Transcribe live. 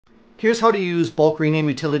Here's how to use bulk rename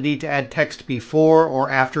utility to add text before or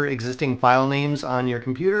after existing file names on your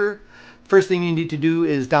computer. First thing you need to do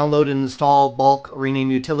is download and install bulk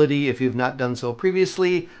rename utility if you've not done so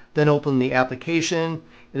previously. Then open the application.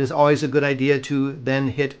 It is always a good idea to then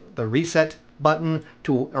hit the reset button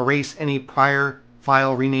to erase any prior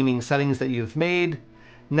file renaming settings that you've made.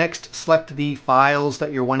 Next, select the files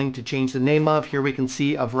that you're wanting to change the name of. Here we can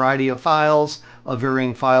see a variety of files of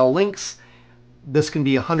varying file lengths. This can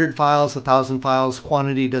be 100 files, 1,000 files,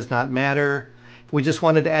 quantity does not matter. If we just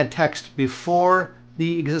wanted to add text before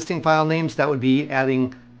the existing file names, that would be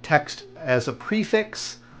adding text as a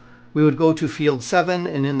prefix. We would go to field 7,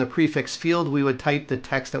 and in the prefix field, we would type the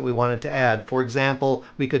text that we wanted to add. For example,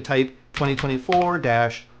 we could type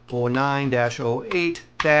 2024-09-08-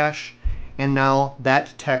 and now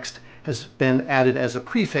that text has been added as a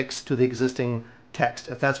prefix to the existing text.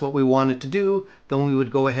 If that's what we wanted to do, then we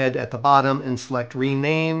would go ahead at the bottom and select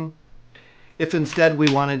rename. If instead we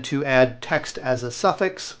wanted to add text as a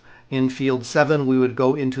suffix, in field 7 we would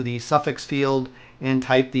go into the suffix field and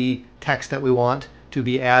type the text that we want to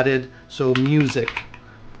be added. So music.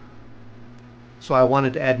 So I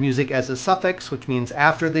wanted to add music as a suffix, which means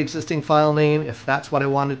after the existing file name. If that's what I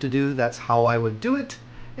wanted to do, that's how I would do it.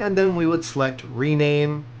 And then we would select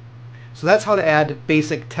rename. So that's how to add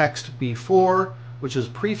basic text before, which is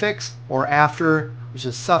prefix, or after, which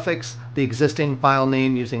is suffix, the existing file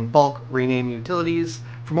name using bulk rename utilities.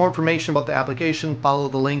 For more information about the application, follow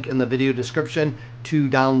the link in the video description to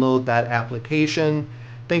download that application.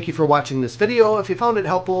 Thank you for watching this video. If you found it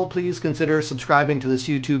helpful, please consider subscribing to this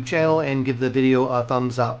YouTube channel and give the video a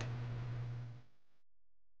thumbs up.